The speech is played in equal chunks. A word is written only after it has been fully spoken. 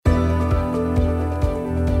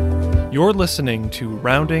You're listening to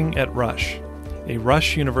Rounding at Rush, a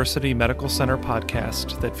Rush University Medical Center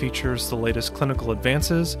podcast that features the latest clinical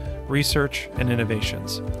advances, research, and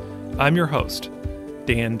innovations. I'm your host,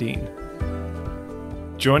 Dan Dean.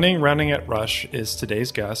 Joining Rounding at Rush is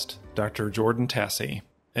today's guest, Dr. Jordan Tassi,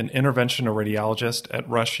 an interventional radiologist at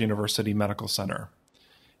Rush University Medical Center.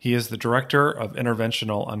 He is the Director of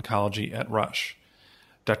Interventional Oncology at Rush.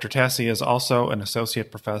 Dr. Tassi is also an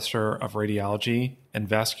Associate Professor of Radiology and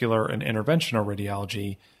Vascular and Interventional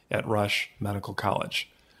Radiology at Rush Medical College.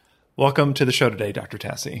 Welcome to the show today, Dr.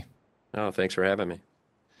 Tassi. Oh, thanks for having me.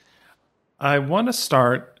 I want to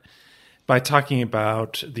start by talking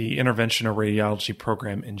about the interventional radiology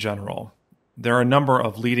program in general. There are a number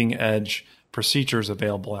of leading-edge procedures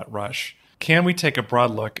available at Rush. Can we take a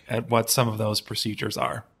broad look at what some of those procedures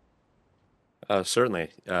are?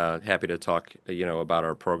 Certainly. Happy to talk, about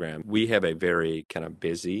our program. We have a very kind of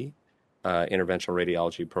busy interventional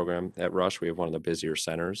radiology program at Rush. We have one of the busier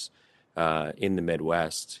centers in the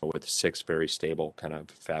Midwest with 6 very stable kind of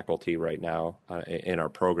faculty right now in our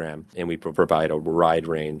program. And we provide a wide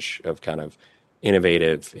range of kind of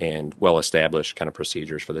innovative and well-established kind of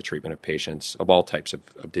procedures for the treatment of patients of all types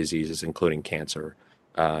of diseases, including cancer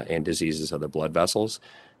and diseases of the blood vessels.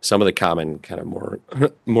 Some of the common kind of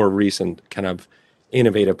more recent kind of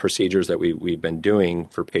innovative procedures that we've been doing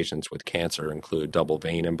for patients with cancer include double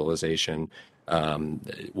vein embolization,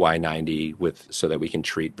 Y90 so that we can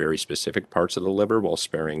treat very specific parts of the liver while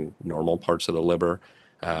sparing normal parts of the liver.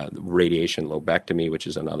 Radiation lobectomy, which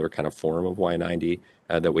is another kind of form of Y90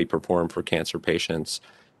 that we perform for cancer patients.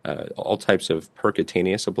 All types of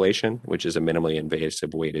percutaneous ablation, which is a minimally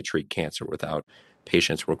invasive way to treat cancer without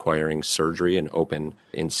patients requiring surgery and open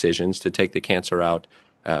incisions to take the cancer out.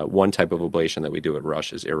 One type of ablation that we do at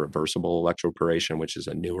Rush is irreversible electroporation, which is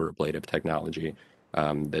a newer ablative technology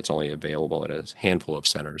that's only available at a handful of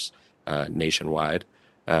centers nationwide.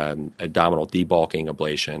 Abdominal debulking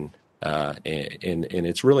ablation. And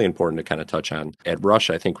it's really important to kind of touch on. At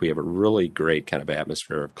Rush, I think we have a really great kind of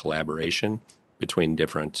atmosphere of collaboration between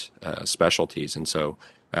different specialties. And so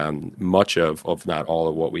much of not all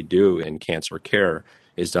of what we do in cancer care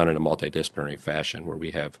is done in a multidisciplinary fashion where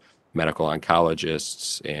we have medical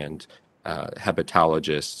oncologists and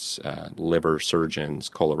hepatologists, liver surgeons,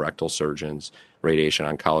 colorectal surgeons, radiation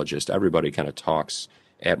oncologists. Everybody kind of talks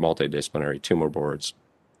at multidisciplinary tumor boards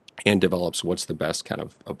and develops what's the best kind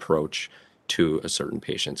of approach to a certain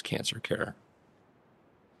patient's cancer care.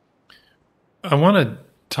 I want to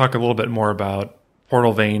talk a little bit more about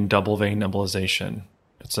portal vein, double vein embolization.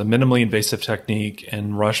 It's a minimally invasive technique,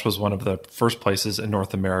 and Rush was one of the first places in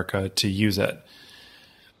North America to use it.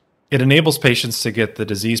 It enables patients to get the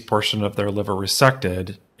diseased portion of their liver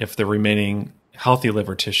resected if the remaining healthy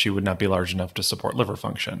liver tissue would not be large enough to support liver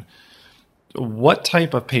function. What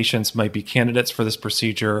type of patients might be candidates for this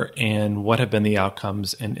procedure, and what have been the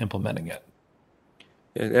outcomes in implementing it?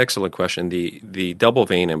 Excellent question. The double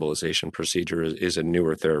vein embolization procedure is a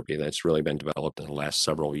newer therapy that's really been developed in the last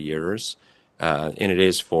several years. And it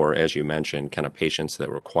is for, as you mentioned, kind of patients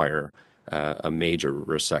that require a major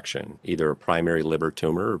resection, either a primary liver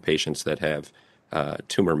tumor or patients that have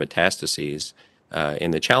tumor metastases.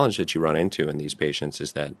 And the challenge that you run into in these patients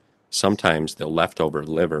is that sometimes the leftover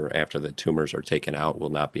liver after the tumors are taken out will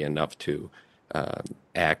not be enough to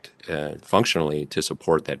act functionally to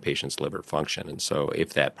support that patient's liver function. And so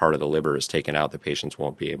if that part of the liver is taken out, the patients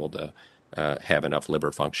won't be able to have enough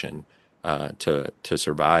liver function to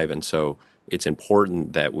survive. And so it's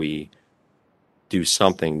important that we do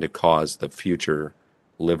something to cause the future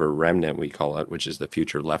liver remnant, we call it, which is the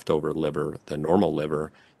future leftover liver, the normal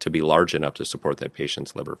liver, to be large enough to support that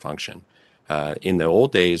patient's liver function. In the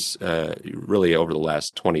old days, really over the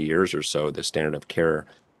last 20 years or so, the standard of care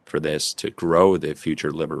for this to grow the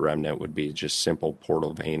future liver remnant would be just simple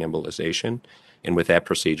portal vein embolization. And with that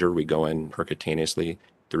procedure, we go in percutaneously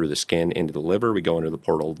through the skin into the liver, we go into the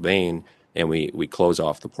portal vein, and we close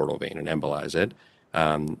off the portal vein and embolize it.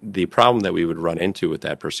 The problem that we would run into with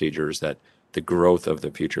that procedure is that the growth of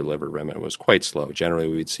the future liver remnant was quite slow. Generally,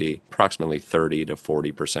 we'd see approximately 30 to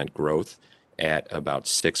 40% growth at about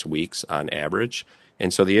 6 weeks on average.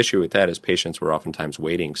 And so the issue with that is patients were oftentimes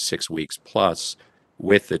waiting 6 weeks plus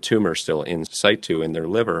with the tumor still in situ in their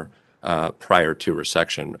liver prior to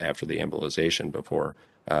resection after the embolization before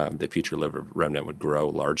the future liver remnant would grow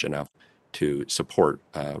large enough to support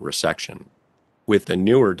resection. With the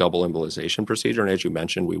newer double embolization procedure, and as you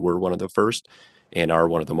mentioned, we were one of the first and are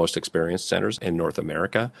one of the most experienced centers in North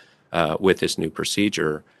America with this new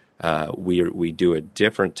procedure. We do a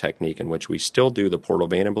different technique in which we still do the portal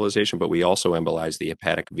vein embolization, but we also embolize the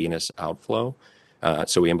hepatic venous outflow.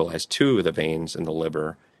 So we embolize 2 of the veins in the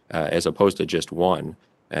liver as opposed to just one,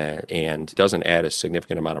 and doesn't add a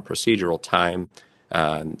significant amount of procedural time.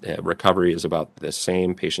 Recovery is about the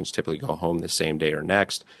same. Patients typically go home the same day or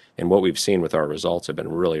next. And what we've seen with our results have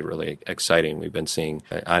been really, really exciting. We've been seeing,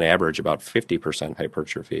 on average, about 50%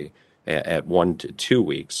 hypertrophy at 1 to 2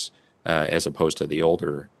 weeks, as opposed to the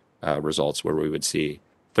older results where we would see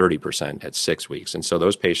 30% at 6 weeks. And so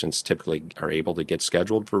those patients typically are able to get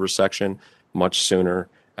scheduled for resection much sooner.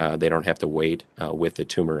 They don't have to wait with the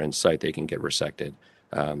tumor in sight. They can get resected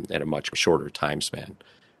at a much shorter time span.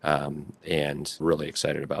 And really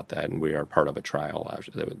excited about that. And we are part of a trial,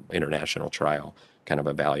 the international trial, kind of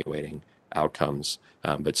evaluating outcomes.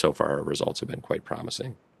 But so far, our results have been quite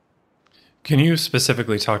promising. Can you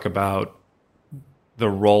specifically talk about the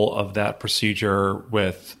role of that procedure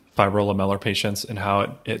with fibrolamellar patients and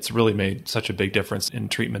how it's really made such a big difference in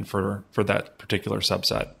treatment for that particular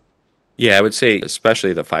subset? Yeah, I would say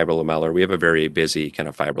especially the fibrolamellar. We have a very busy kind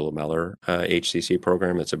of fibrolamellar HCC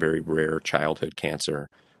program. It's a very rare childhood cancer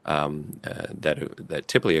that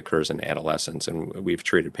typically occurs in adolescence, and we've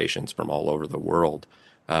treated patients from all over the world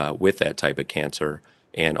with that type of cancer.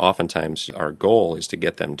 And oftentimes our goal is to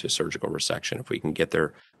get them to surgical resection. If we can get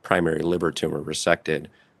their primary liver tumor resected,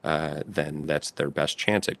 then that's their best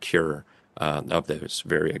chance at cure of this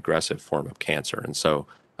very aggressive form of cancer. And so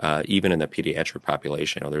even in the pediatric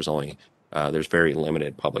population, there's very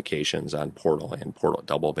limited publications on portal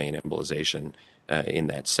double vein embolization in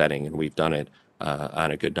that setting, and we've done it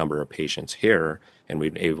on a good number of patients here, and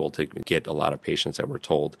we've been able to get a lot of patients that were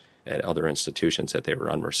told at other institutions that they were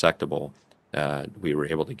unresectable. We were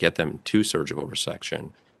able to get them to surgical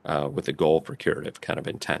resection with a goal for curative kind of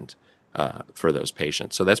intent for those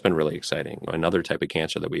patients. So that's been really exciting. Another type of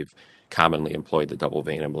cancer that we've commonly employed the double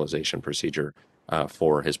vein embolization procedure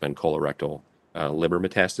for has been colorectal liver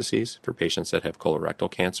metastases for patients that have colorectal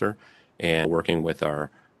cancer. And working with our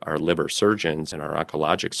liver surgeons and our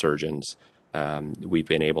oncologic surgeons, we've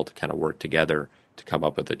been able to kind of work together to come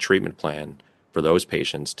up with a treatment plan for those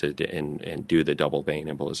patients and do the double vein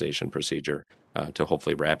embolization procedure to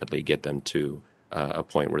hopefully rapidly get them to a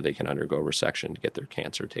point where they can undergo resection to get their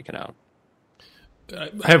cancer taken out.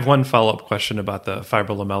 I have one follow-up question about the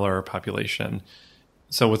fibrolamellar population.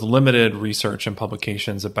 So with limited research and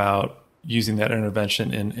publications about using that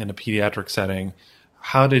intervention in a pediatric setting,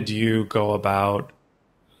 how did you go about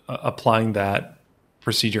applying that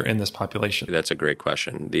procedure in this population? That's a great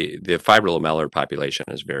question. The fibrolamellar population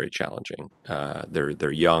is very challenging.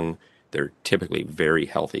 They're young. They're typically very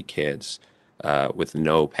healthy kids with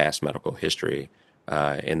no past medical history,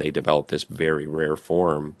 and they develop this very rare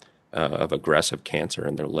form of aggressive cancer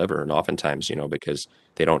in their liver. And oftentimes, because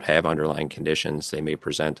they don't have underlying conditions, they may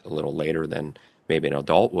present a little later than maybe an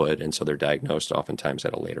adult would, and so they're diagnosed oftentimes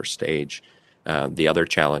at a later stage. The other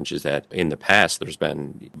challenge is that in the past, there's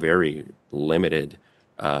been very limited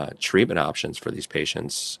treatment options for these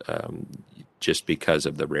patients just because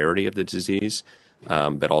of the rarity of the disease,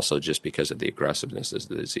 but also just because of the aggressiveness of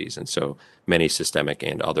the disease. And so many systemic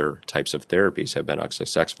and other types of therapies have been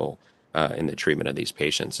unsuccessful in the treatment of these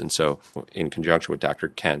patients. And so in conjunction with Dr.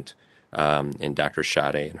 Kent and Dr.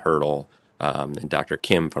 Schade and Hurdle and Dr.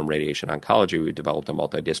 Kim from Radiation Oncology, we developed a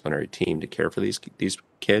multidisciplinary team to care for these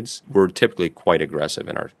kids. We're typically quite aggressive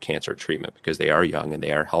in our cancer treatment because they are young and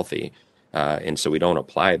they are healthy. And so we don't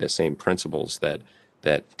apply the same principles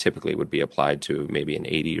that typically would be applied to maybe an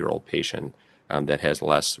 80-year-old patient that has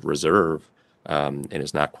less reserve and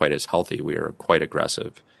is not quite as healthy. We are quite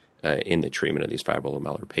aggressive in the treatment of these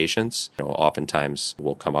fibrolamellar patients. Oftentimes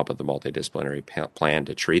we'll come up with a multidisciplinary plan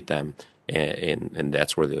to treat them, and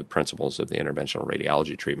that's where the principles of the interventional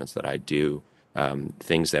radiology treatments that I do,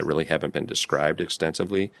 things that really haven't been described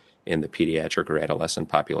extensively in the pediatric or adolescent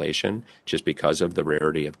population, just because of the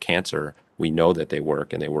rarity of cancer, we know that they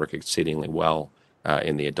work, and they work exceedingly well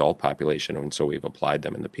in the adult population, and so we've applied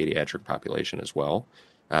them in the pediatric population as well.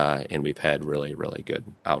 And we've had really, really good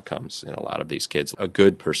outcomes in a lot of these kids. A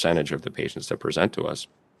good percentage of the patients that present to us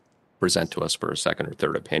for a second or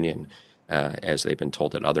third opinion, as they've been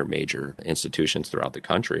told at other major institutions throughout the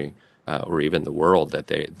country or even the world that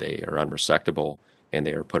they are unresectable and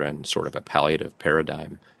they are put on sort of a palliative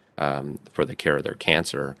paradigm for the care of their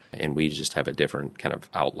cancer. And we just have a different kind of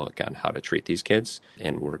outlook on how to treat these kids.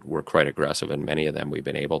 And we're quite aggressive, and many of them we've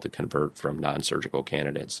been able to convert from non-surgical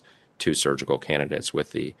candidates to surgical candidates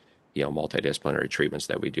with the multidisciplinary treatments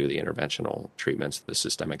that we do, the interventional treatments, the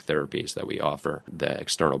systemic therapies that we offer, the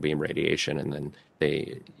external beam radiation, and then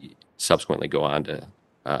they subsequently go on to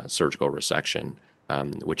surgical resection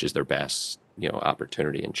which is their best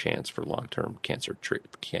opportunity and chance for long-term cancer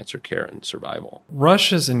care and survival.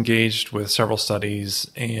 Rush is engaged with several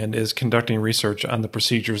studies and is conducting research on the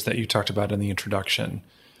procedures that you talked about in the introduction.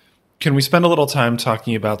 Can we spend a little time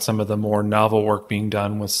talking about some of the more novel work being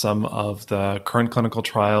done with some of the current clinical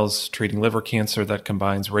trials treating liver cancer that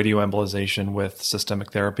combines radioembolization with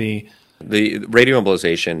systemic therapy? The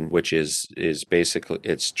radioembolization, which is basically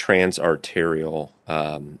it's transarterial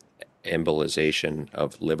embolization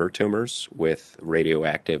of liver tumors with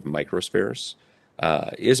radioactive microspheres,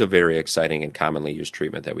 is a very exciting and commonly used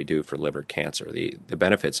treatment that we do for liver cancer. The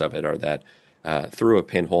benefits of it are that through a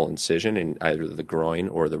pinhole incision in either the groin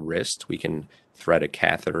or the wrist, we can thread a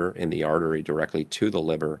catheter in the artery directly to the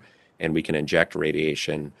liver, and we can inject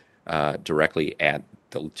radiation directly at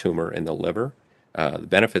the tumor in the liver. The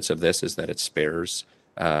benefits of this is that it spares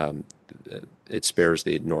the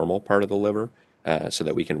normal part of the liver, so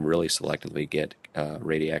that we can really selectively get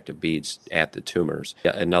radioactive beads at the tumors.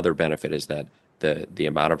 Another benefit is that the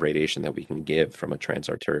amount of radiation that we can give from a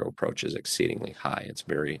transarterial approach is exceedingly high. It's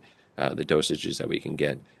the dosages that we can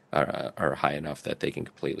get are high enough that they can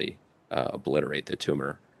completely obliterate the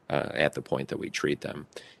tumor at the point that we treat them.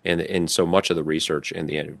 And so much of the research in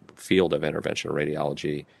the field of interventional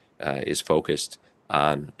radiology is focused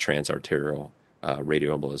on transarterial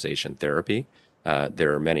radioembolization therapy.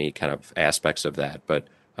 There are many kind of aspects of that, but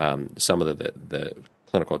some of the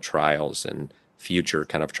clinical trials and future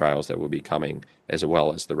kind of trials that will be coming, as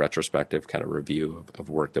well as the retrospective kind of review of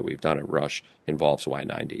work that we've done at Rush, involves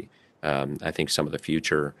Y90. I think some of the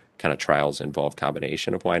future kind of trials involve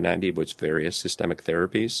combination of Y90 with various systemic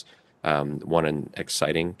therapies. One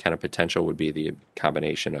exciting kind of potential would be the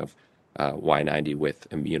combination of Y90 with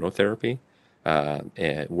immunotherapy,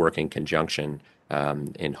 and work in conjunction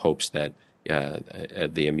in hopes that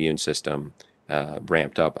the immune system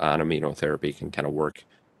ramped up on immunotherapy can kind of work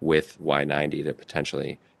with Y90 to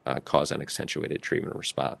potentially cause an accentuated treatment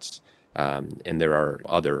response. And there are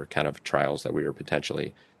other kind of trials that we are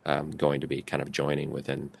potentially going to be kind of joining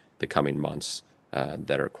within the coming months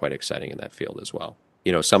that are quite exciting in that field as well.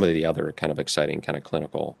 Some of the other kind of exciting kind of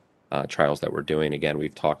clinical trials that we're doing, again,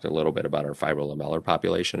 we've talked a little bit about our fibrolamellar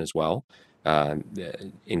population as well.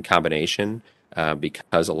 In combination,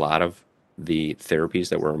 because a lot of the therapies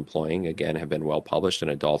that we're employing, again, have been well published in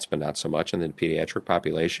adults, but not so much in the pediatric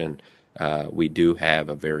population, we do have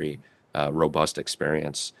a very robust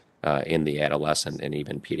experience in the adolescent and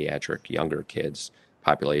even pediatric younger kids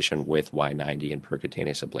population with Y90 and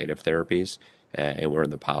percutaneous ablative therapies. And we're in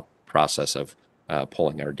the process of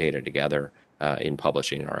pulling our data together in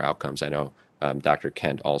publishing our outcomes. I know Dr.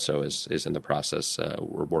 Kent also is in the process.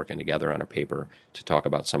 We're working together on a paper to talk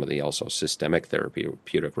about some of the also systemic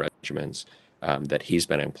therapeutic regimens that he's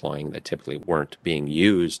been employing that typically weren't being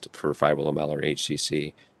used for fibrolamellar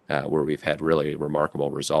HCC, where we've had really remarkable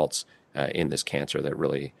results in this cancer that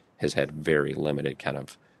really has had very limited kind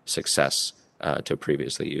of success to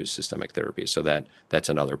previously use systemic therapy. So that's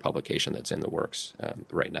another publication that's in the works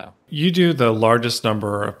right now. You do the largest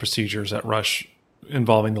number of procedures at Rush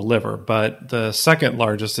involving the liver, but the second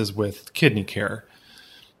largest is with kidney care.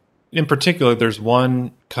 In particular, there's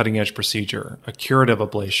one cutting-edge procedure, a curative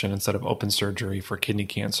ablation instead of open surgery for kidney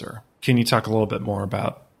cancer. Can you talk a little bit more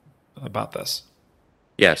about this?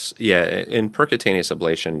 Yes, yeah, and percutaneous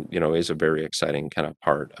ablation, is a very exciting kind of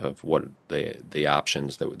part of what the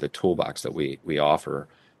options, the toolbox that we offer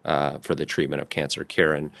for the treatment of cancer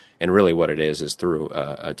care, and really what it is through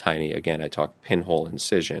a tiny, again, I talk pinhole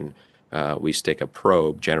incision. We stick a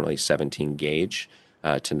probe, generally 17 gauge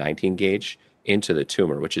to 19 gauge, into the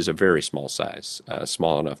tumor, which is a very small size,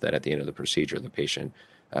 small enough that at the end of the procedure, the patient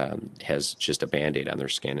has just a Band-Aid on their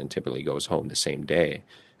skin and typically goes home the same day,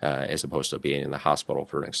 as opposed to being in the hospital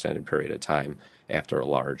for an extended period of time after a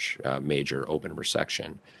large, major open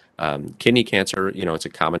resection. Kidney cancer, it's a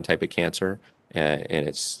common type of cancer, and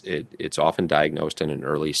it's often diagnosed in an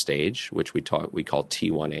early stage, which we call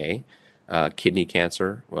T1A. Kidney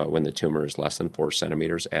cancer, when the tumor is less than 4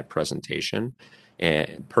 centimeters at presentation.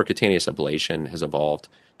 And percutaneous ablation has evolved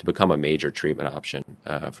to become a major treatment option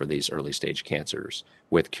for these early stage cancers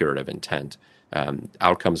with curative intent.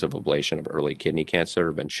 Outcomes of ablation of early kidney cancer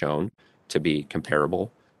have been shown to be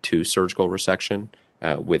comparable to surgical resection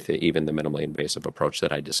with even the minimally invasive approach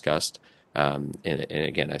that I discussed. And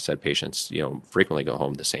again, I said patients, frequently go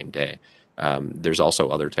home the same day. There's also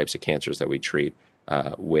other types of cancers that we treat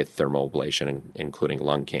with thermal ablation, including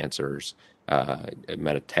lung cancers,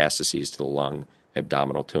 metastases to the lung,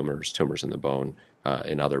 abdominal tumors in the bone,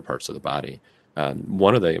 in other parts of the body.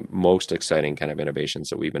 One of the most exciting kind of innovations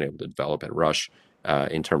that we've been able to develop at Rush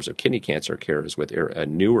in terms of kidney cancer care is with a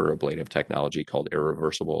newer ablative technology called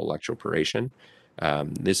irreversible electroporation.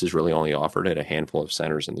 This is really only offered at a handful of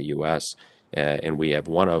centers in the U.S., and we have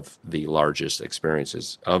one of the largest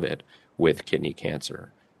experiences of it with kidney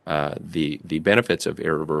cancer. The benefits of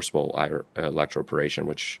irreversible electroporation,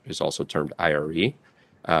 which is also termed IRE,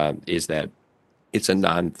 is that it's a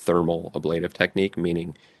non-thermal ablative technique,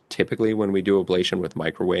 meaning typically when we do ablation with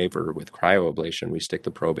microwave or with cryoablation, we stick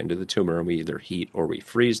the probe into the tumor and we either heat or we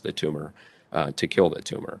freeze the tumor to kill the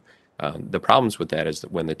tumor. The problems with that is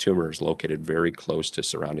that when the tumor is located very close to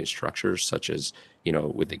surrounding structures, such as,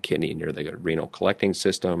 with the kidney near the renal collecting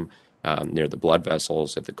system, near the blood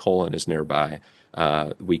vessels, if the colon is nearby,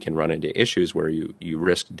 we can run into issues where you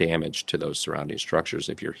risk damage to those surrounding structures.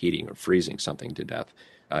 If you're heating or freezing something to death,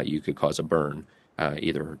 you could cause a burn,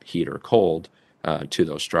 either heat or cold, to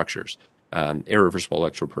those structures. Irreversible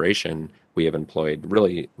electroporation we have employed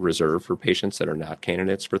really reserved for patients that are not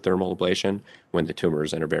candidates for thermal ablation when the tumor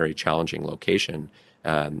is in a very challenging location.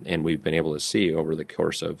 And we've been able to see over the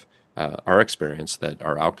course of our experience that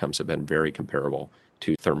our outcomes have been very comparable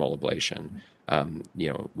to thermal ablation,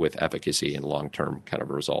 with efficacy and long-term kind of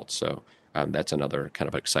results. So that's another kind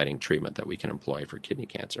of exciting treatment that we can employ for kidney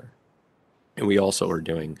cancer. And we also are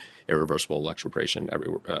doing irreversible electroporation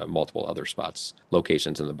at multiple other spots,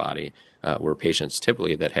 locations in the body, where patients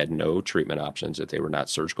typically that had no treatment options, if they were not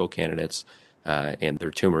surgical candidates, and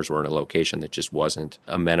their tumors were in a location that just wasn't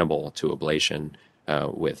amenable to ablation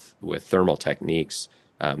with thermal techniques.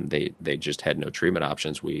 They just had no treatment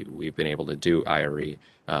options. We've been able to do IRE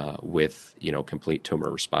with complete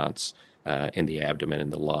tumor response in the abdomen, in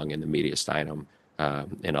the lung, in the mediastinum,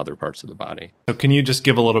 in other parts of the body. So can you just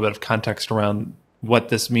give a little bit of context around what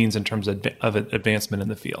this means in terms of advancement in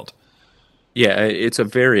the field? Yeah, it's a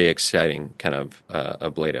very exciting kind of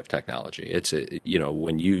ablative technology. It's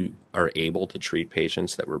when you are able to treat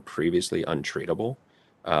patients that were previously untreatable,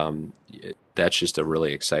 that's just a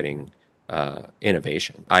really exciting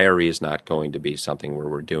innovation. IRE is not going to be something where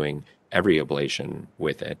we're doing every ablation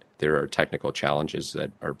with it. There are technical challenges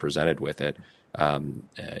that are presented with it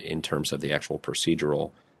in terms of the actual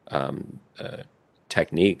procedural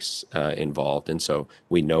techniques involved. And so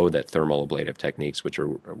we know that thermal ablative techniques, which are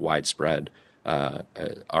widespread,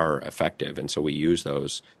 are effective. And so we use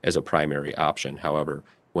those as a primary option. However,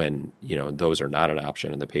 when those are not an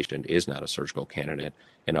option and the patient is not a surgical candidate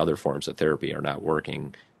and other forms of therapy are not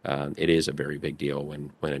working, it is a very big deal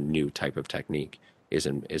when a new type of technique is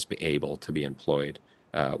able to be employed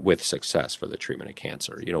with success for the treatment of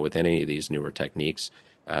cancer. With any of these newer techniques,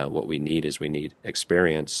 what we need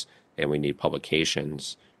experience and we need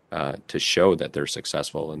publications to show that they're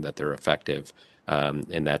successful and that they're effective.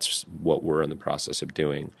 And that's what we're in the process of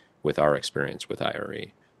doing with our experience with IRE.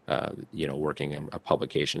 Working on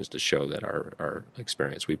publications to show that our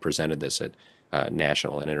experience. We presented this at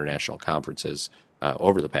national and international conferences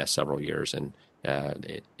over the past several years, and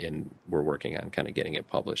we're working on kind of getting it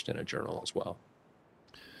published in a journal as well.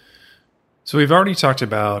 So we've already talked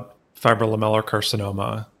about fibrolamellar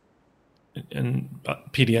carcinoma and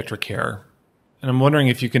pediatric care. And I'm wondering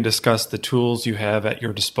if you can discuss the tools you have at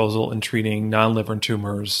your disposal in treating non-liver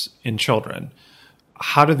tumors in children.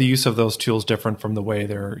 How do the use of those tools differ from the way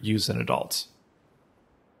they're used in adults?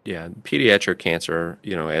 Yeah, pediatric cancer,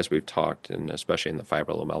 as we've talked, and especially in the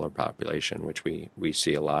fibrolamellar population, which we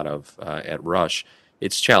see a lot of at Rush,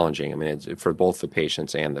 it's challenging. I mean, it's for both the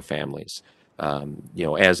patients and the families,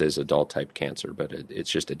 as is adult-type cancer, but it's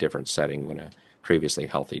just a different setting when a previously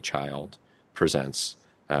healthy child presents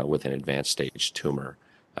with an advanced stage tumor.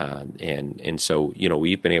 And so,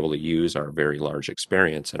 we've been able to use our very large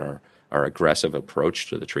experience and our aggressive approach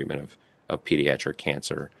to the treatment of pediatric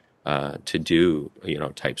cancer to do,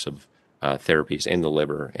 types of therapies in the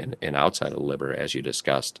liver and outside of the liver, as you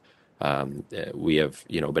discussed. We have,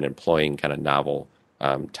 been employing kind of novel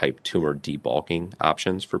type tumor debulking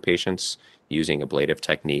options for patients using ablative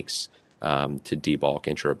techniques to debulk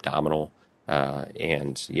intra-abdominal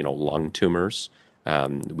and, lung tumors.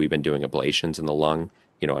 We've been doing ablations in the lung,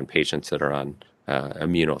 on patients that are on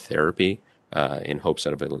immunotherapy in hopes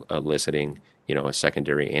of eliciting, a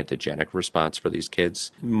secondary antigenic response for these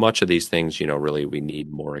kids. Much of these things, really we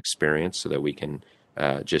need more experience so that we can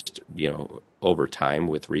just, over time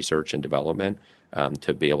with research and development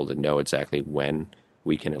to be able to know exactly when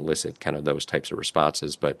we can elicit kind of those types of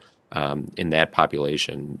responses. But in that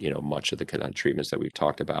population, much of the kind of treatments that we've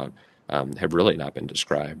talked about have really not been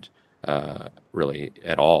described really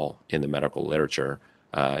at all in the medical literature.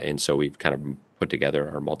 And so we've kind of put together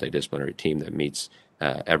our multidisciplinary team that meets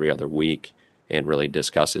every other week and really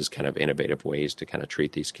discusses kind of innovative ways to kind of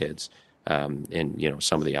treat these kids. And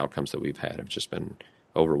some of the outcomes that we've had have just been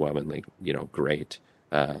overwhelmingly great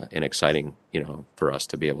and exciting for us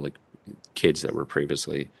to be able to kids that were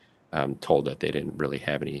previously told that they didn't really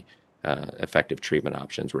have any effective treatment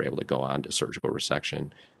options were able to go on to surgical resection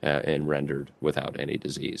and rendered without any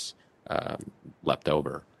disease left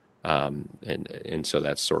over. And so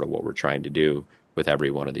that's sort of what we're trying to do with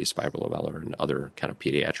every one of these fibrolamellar and other kind of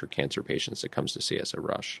pediatric cancer patients that comes to see us at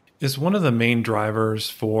Rush. Is one of the main drivers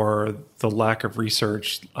for the lack of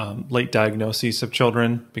research late diagnoses of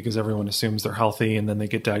children, because everyone assumes they're healthy and then they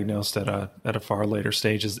get diagnosed at a far later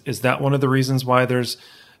stage? Is that one of the reasons why there's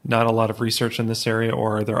not a lot of research in this area,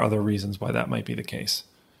 or are there other reasons why that might be the case?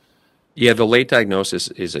 Yeah, the late diagnosis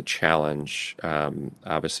is a challenge,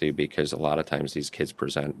 obviously, because a lot of times these kids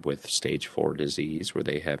present with stage 4 disease where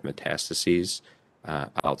they have metastases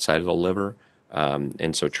outside of the liver.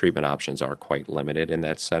 And so treatment options are quite limited in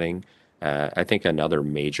that setting. I think another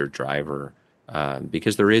major driver,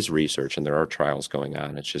 because there is research and there are trials going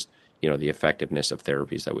on, it's just, the effectiveness of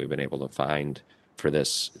therapies that we've been able to find for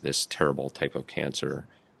this terrible type of cancer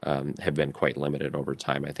have been quite limited over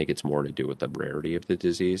time. I think it's more to do with the rarity of the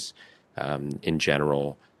disease. In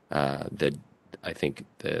general, I think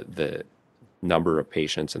the number of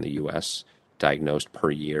patients in the U.S. diagnosed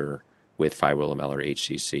per year with fibrolamellar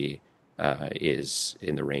HCC is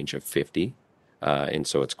in the range of 50, and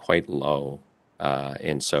so it's quite low.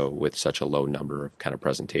 And so with such a low number of kind of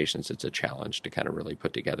presentations, it's a challenge to kind of really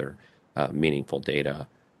put together meaningful data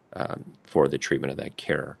for the treatment of that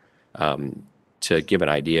care. To give an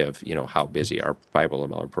idea of how busy our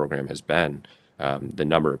fibrolamellar program has been, the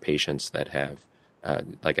number of patients that have,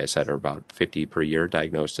 like I said, are about 50 per year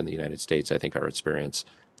diagnosed in the United States. I think our experience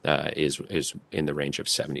is in the range of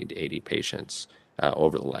 70 to 80 patients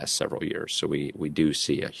over the last several years. So we do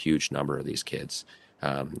see a huge number of these kids,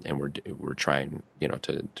 and we're trying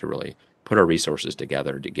to really put our resources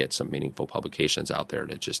together to get some meaningful publications out there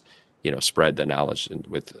to just spread the knowledge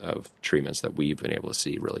of treatments that we've been able to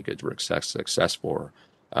see really good success for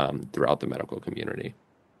throughout the medical community.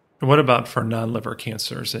 What about for non-liver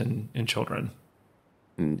cancers in children?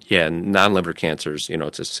 Yeah, non-liver cancers,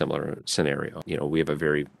 it's a similar scenario. We have a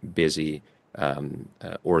very busy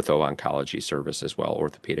ortho-oncology service as well,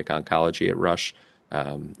 orthopedic oncology at Rush,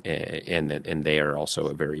 and they are also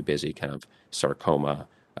a very busy kind of sarcoma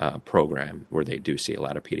program where they do see a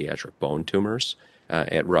lot of pediatric bone tumors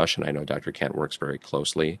at Rush. And I know Dr. Kent works very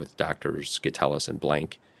closely with Doctors Gatellis and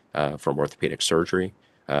Blank from orthopedic surgery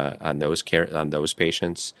on those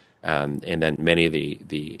patients. And then many of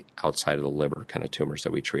the outside of the liver kind of tumors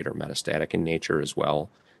that we treat are metastatic in nature as well.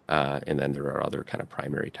 And then there are other kind of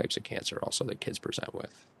primary types of cancer also that kids present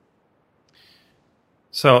with.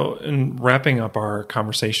 So in wrapping up our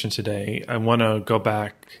conversation today, I want to go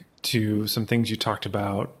back to some things you talked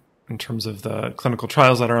about in terms of the clinical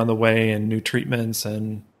trials that are on the way and new treatments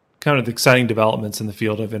and kind of the exciting developments in the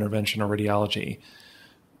field of interventional radiology.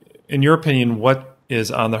 In your opinion, what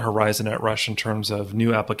is on the horizon at Rush in terms of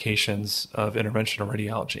new applications of interventional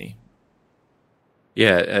radiology?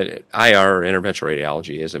 Yeah, IR, interventional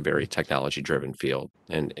radiology, is a very technology-driven field,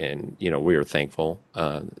 and we are thankful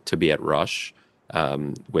to be at Rush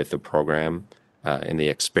with the program and the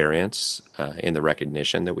experience and the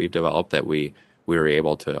recognition that we've developed, that we were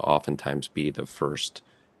able to oftentimes be the first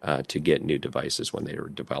to get new devices when they were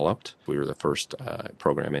developed. We were the first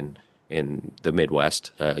program in the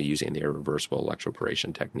Midwest using the irreversible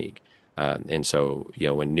electroporation technique. And so,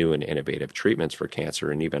 when new and innovative treatments for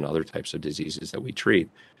cancer and even other types of diseases that we treat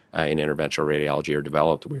in interventional radiology are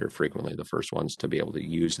developed, we are frequently the first ones to be able to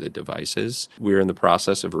use the devices. We're in the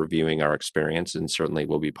process of reviewing our experience, and certainly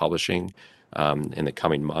we'll be publishing in the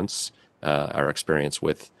coming months our experience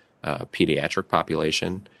with pediatric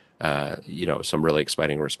population. Some really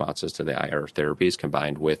exciting responses to the IR therapies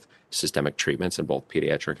combined with systemic treatments in both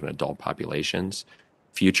pediatric and adult populations.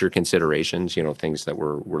 Future considerations, things that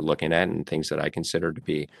we're looking at and things that I consider to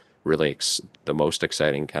be really the most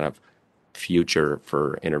exciting kind of future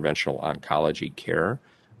for interventional oncology care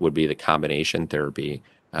would be the combination therapy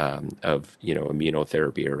of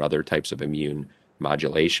immunotherapy or other types of immune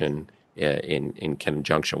modulation in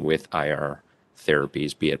conjunction with IR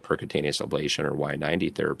therapies, be it percutaneous ablation or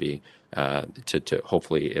Y90 therapy, to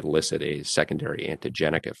hopefully elicit a secondary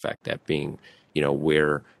antigenic effect, that being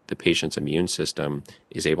where the patient's immune system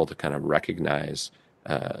is able to kind of recognize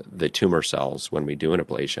the tumor cells when we do an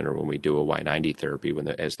ablation or when we do a Y90 therapy.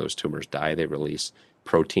 As those tumors die, they release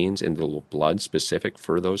proteins into the blood specific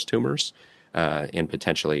for those tumors, and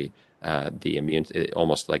potentially the immune,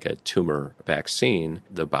 almost like a tumor vaccine,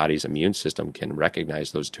 the body's immune system can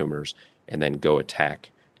recognize those tumors and then go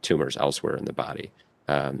attack tumors elsewhere in the body.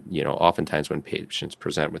 Oftentimes when patients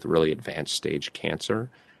present with really advanced stage cancer,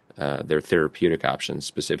 their therapeutic options,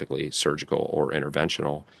 specifically surgical or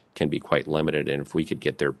interventional, can be quite limited. And if we could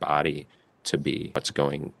get their body to be what's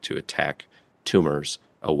going to attack tumors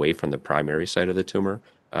away from the primary site of the tumor,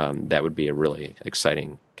 that would be a really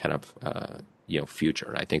exciting kind of future.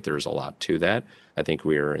 And I think there's a lot to that. I think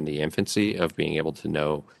we are in the infancy of being able to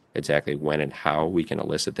know exactly when and how we can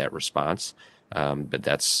elicit that response. But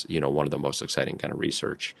that's one of the most exciting kind of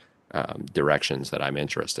research directions that I'm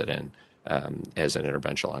interested in as an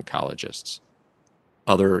interventional oncologist.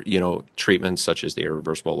 Other treatments such as the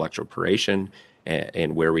irreversible electroporation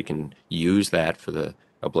and where we can use that for the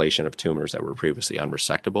ablation of tumors that were previously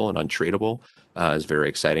unresectable and untreatable is very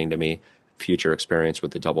exciting to me. Future experience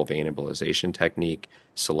with the double vein embolization technique,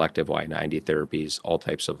 selective Y90 therapies, all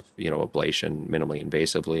types of ablation minimally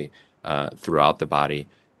invasively throughout the body,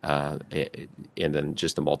 and then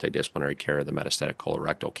just the multidisciplinary care of the metastatic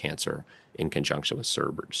colorectal cancer in conjunction with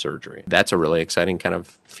surgery. That's a really exciting kind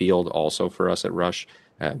of field also for us at Rush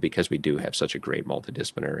because we do have such a great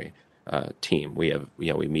multidisciplinary team.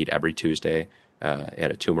 We meet every Tuesday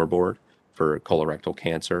at a tumor board for colorectal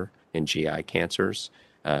cancer and GI cancers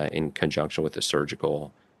in conjunction with the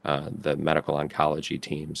surgical, the medical oncology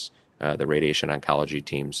teams, the radiation oncology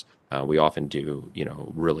teams. We often do,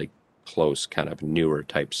 really close kind of newer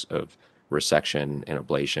types of resection and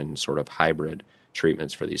ablation sort of hybrid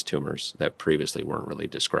treatments for these tumors that previously weren't really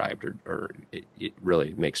described, or it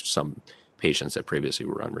really makes some patients that previously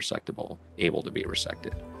were unresectable able to be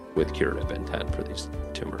resected with curative intent for these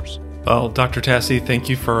tumors. Well, Dr. Tassi, thank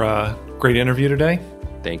you for a great interview today.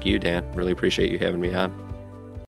 Thank you, Dan. Really appreciate you having me on.